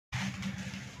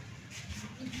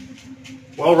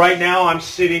Well, right now I'm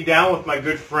sitting down with my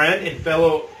good friend and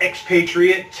fellow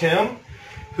expatriate, Tim,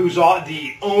 who's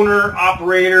the owner,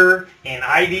 operator, and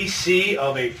IDC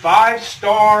of a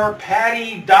 5-star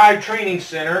PADI dive training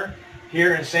center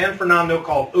here in San Fernando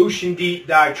called Ocean Deep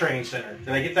Dive Training Center. Did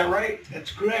I get that right?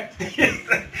 That's correct.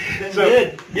 So,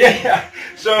 good. Yeah.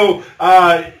 So,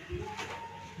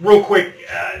 real quick,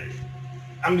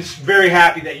 I'm just very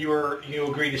happy that you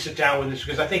agreed to sit down with us,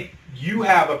 because I think you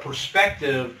have a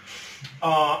perspective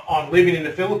on living in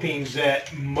the Philippines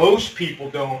that most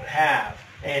people don't have.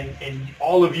 And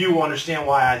all of you will understand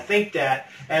why I think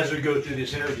that as we go through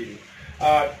this interview.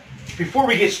 Before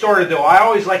we get started, though, I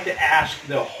always like to ask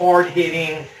the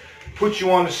hard-hitting,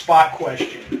 put-you-on-the-spot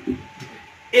question.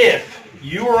 If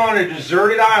you were on a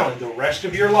deserted island the rest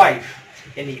of your life,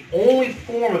 and the only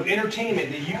form of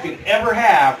entertainment that you could ever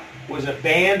have was a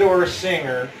band or a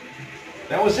singer,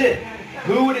 that was it,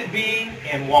 who would it be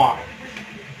and why?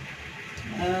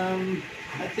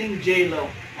 I think J-Lo.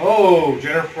 Oh,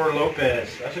 Jennifer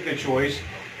Lopez. That's a good choice.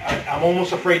 I'm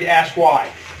almost afraid to ask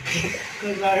why.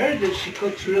 Because I heard that she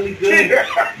cooks really good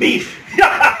beef.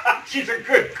 She's a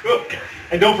good cook.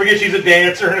 And don't forget, she's a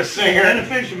dancer and a singer. And a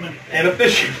fisherman. And a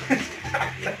fisherman.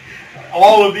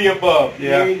 All of the above.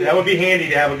 Yeah, that would be handy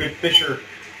to have a good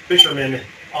fisherman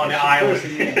on the island.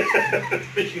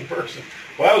 Fishing person.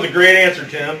 Well, that was a great answer,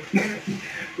 Tim.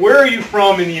 Where are you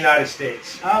from in the United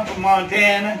States? I'm from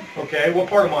Montana. Okay, what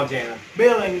part of Montana?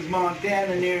 Billings,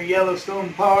 Montana, near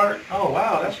Yellowstone Park. Oh,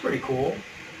 wow, that's pretty cool.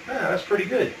 Yeah, that's pretty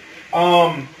good.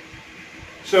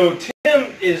 So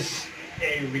Tim is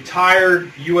a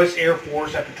retired U.S. Air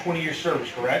Force after 20 years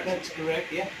service, correct? That's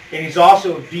correct, yeah. And he's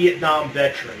also a Vietnam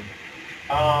veteran.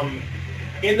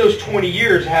 In those 20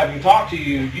 years, having talked to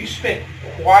you, you spent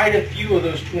quite a few of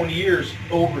those 20 years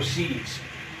overseas.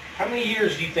 How many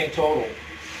years do you think total?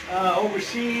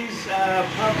 Overseas,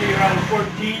 probably around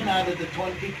 14 out of the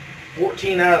 20.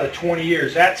 14 out of the 20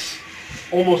 years. That's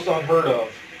almost unheard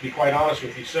of, to be quite honest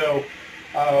with you. So,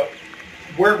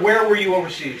 where were you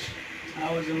overseas?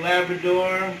 I was in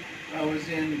Labrador. I was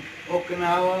in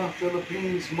Okinawa,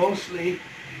 Philippines, mostly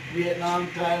Vietnam,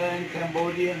 Thailand,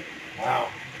 Cambodia. Wow.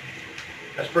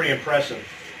 That's pretty impressive.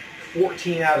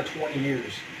 14 out of 20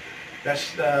 years.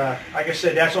 That's, like I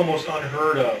said, that's almost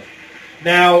unheard of.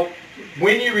 Now,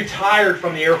 when you retired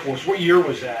from the Air Force, what year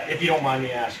was that, if you don't mind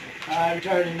me asking? I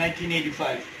retired in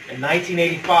 1985. In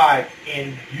 1985,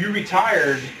 and you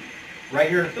retired right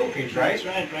here in the Philippines, right?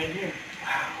 That's right here.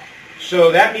 Wow.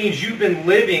 So that means you've been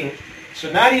living,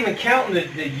 so not even counting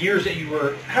the years that you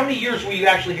were, how many years were you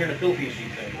actually here in the Philippines, do you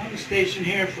think? I was stationed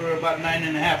here for about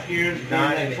 9.5 years.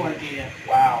 20, yeah.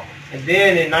 Wow. And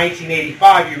then in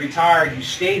 1985, you retired, you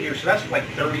stayed here, so that's like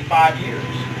 35 years.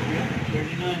 Yeah,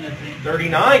 39, I think.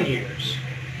 39 years.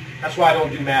 That's why I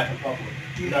don't do math in public.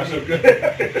 Not so good.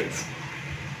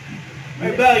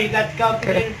 Hey, Bill, you got the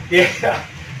calculator? Yeah.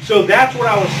 So that's what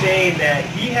I was saying, that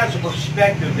he has a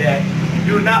perspective that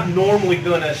you're not normally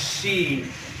going to see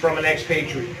from an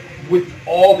expatriate with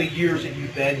all the years that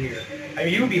you've been here. I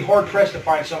mean, you would be hard-pressed to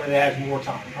find somebody that has more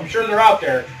time. I'm sure they're out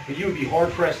there, but you would be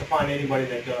hard-pressed to find anybody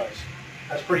that does.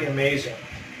 That's pretty amazing.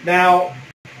 Now,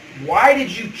 why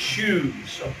did you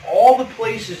choose, of all the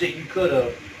places that you could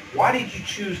have, why did you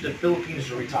choose the Philippines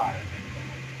to retire?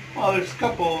 Well, there's a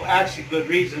couple actually good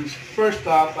reasons. First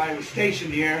off, I was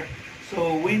stationed here,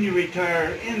 so when you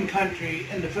retire in country,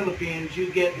 in the Philippines,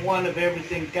 you get one of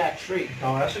everything tax-free.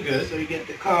 Oh, that's a good. So you get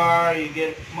the car, you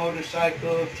get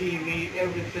motorcycle, TV,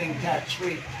 everything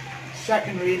tax-free.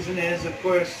 Second reason is, of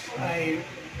course, I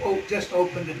just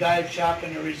opened a dive shop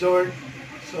in a resort,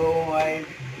 so I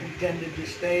intended to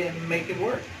stay and make it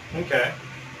work. Okay.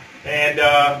 And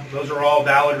those are all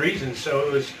valid reasons. So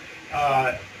it was,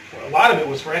 a lot of it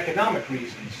was for economic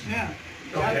reasons. Yeah,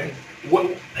 exactly. Okay.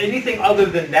 What, anything other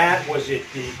than that? Was it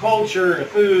the culture, the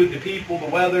food, the people, the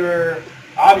weather?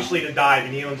 Obviously the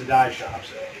diving. He owns a dive shop.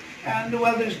 So. And the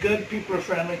weather's good. People are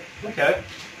friendly. Okay.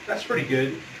 That's pretty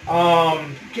good.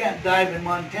 You can't dive in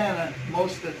Montana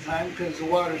most of the time because the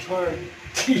water's hard.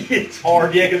 It's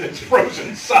hard, yeah, because it's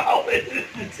frozen solid.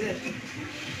 That's it.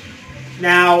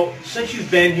 Now, since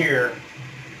you've been here,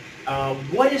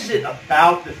 what is it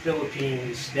about the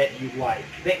Philippines that you like,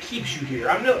 that keeps you here?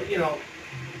 I know, you know,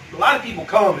 a lot of people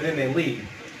come and then they leave.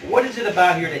 What is it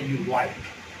about here that you like?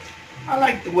 I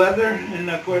like the weather, and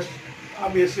of course,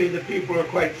 obviously the people are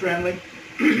quite friendly.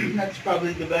 That's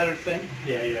probably the better thing.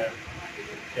 Yeah,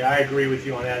 I agree with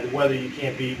you on that. The weather you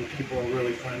can't beat, and people are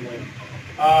really friendly.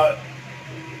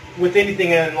 With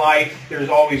anything in life, there's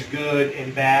always good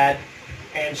and bad.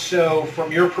 And so,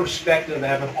 from your perspective,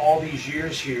 having all these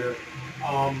years here,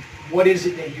 what is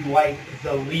it that you like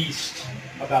the least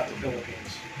about the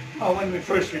Philippines? Well, when we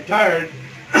first retired,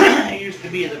 it used to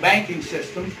be the banking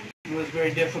system. It was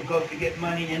very difficult to get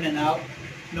money in and out.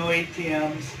 No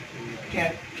ATMs.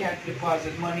 Can't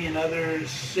deposit money in other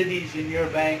cities in your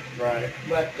bank. Right.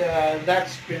 But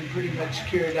that's been pretty much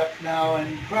cured up now,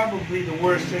 and probably the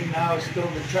worst thing now is still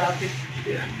the traffic.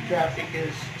 Yeah. Traffic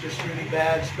is just really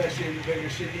bad, especially in the bigger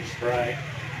cities. Right.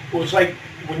 Well, it's like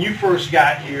when you first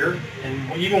got here,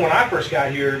 and even when I first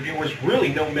got here, there was really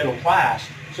no middle class,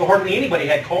 so hardly anybody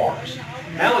had cars.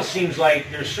 Now it seems like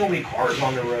there's so many cars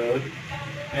on the road,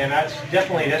 and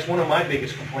that's one of my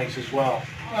biggest complaints as well.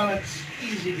 Well, it's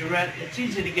easy to rent. It's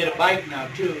easy to get a bike now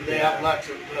too. They have lots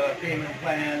of payment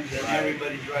plans, and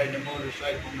everybody's riding a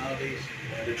motorcycle nowadays.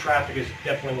 Yeah, the traffic is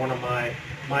definitely one of my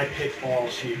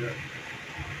pitfalls here.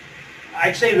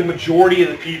 I'd say the majority of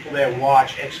the people that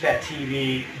watch Expat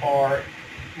TV are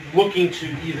looking to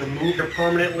either move here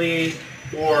permanently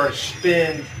or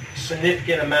spend a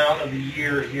significant amount of the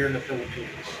year here in the Philippines.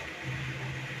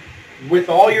 With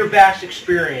all your vast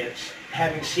experience,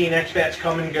 having seen expats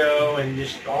come and go and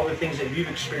just all the things that you've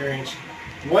experienced,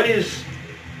 what do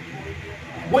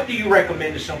you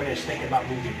recommend to somebody that's thinking about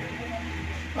moving here?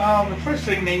 The first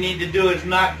thing they need to do is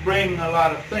not bring a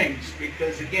lot of things,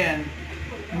 because again,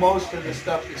 most of the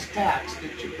stuff is taxed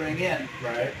that you bring in.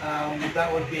 Right.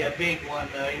 That would be a big one.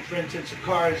 For instance, a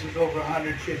car's is over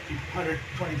 150,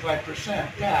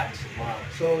 125% tax. Wow.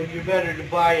 So you're better to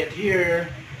buy it here.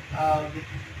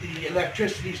 The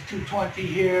electricity's $220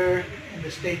 here. In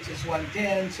the States it's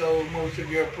 $110. So most of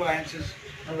your appliances,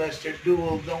 unless they're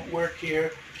dual, don't work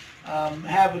here.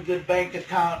 Have a good bank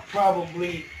account.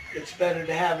 Probably it's better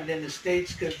to have it in the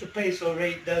States because the peso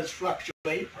rate does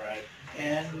fluctuate. Right.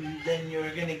 And then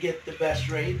you're going to get the best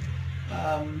rate.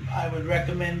 I would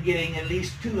recommend getting at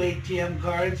least 2 ATM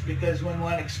cards, because when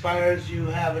one expires you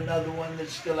have another one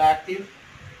that's still active.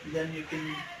 Then you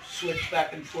can switch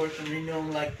back and forth and renew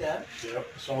them like that. Yep,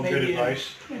 it's all good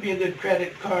advice. Maybe a good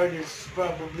credit card is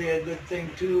probably a good thing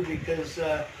too, because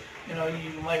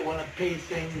you might want to pay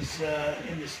things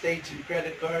in the States in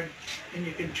credit card, and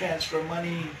you can transfer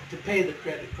money to pay the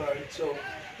credit card. So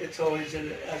it's always a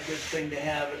good thing to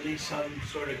have at least some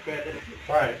sort of credit.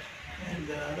 Right. And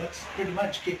that's pretty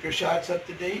much keep your shots up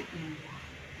to date and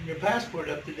your passport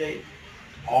up to date.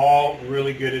 All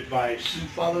really good advice. And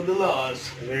follow the laws.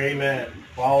 Amen.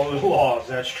 Follow the laws.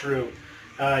 That's true.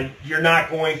 You're not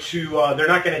going to. They're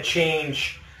not going to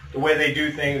change the way they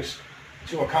do things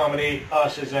to accommodate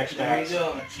us as expats. There you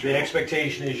go. That's true. The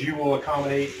expectation is you will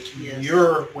accommodate Yes.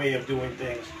 your way of doing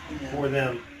things for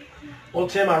them. Well,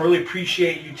 Tim, I really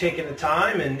appreciate you taking the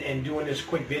time and doing this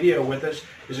quick video with us.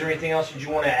 Is there anything else that you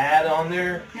want to add on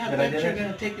there? Yeah, I bet you're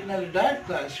going to take another dive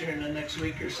class here in the next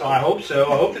week or so. I hope so.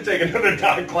 I hope to take another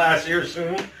dive class here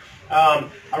soon. I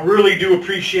really do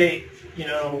appreciate,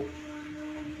 the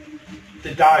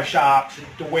dive shop,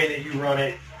 the way that you run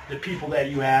it, the people that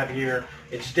you have here.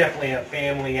 It's definitely a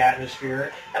family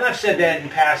atmosphere. And I've said that in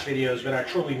past videos, but I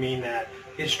truly mean that.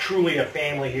 It's truly a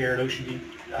family here at Ocean Deep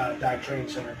Dive Training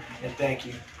Center. And thank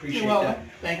you. Appreciate that.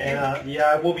 Thank you. And yeah,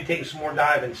 I will be taking some more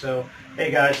diving. So, hey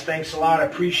guys, thanks a lot. I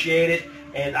appreciate it.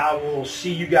 And I will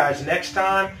see you guys next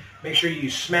time. Make sure you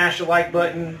smash the like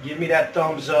button. Give me that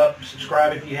thumbs up.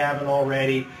 Subscribe if you haven't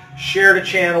already. Share the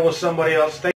channel with somebody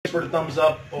else. Thanks for the thumbs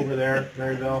up over there,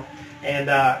 Marybelle. And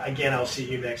again, I'll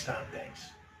see you next time. Thanks.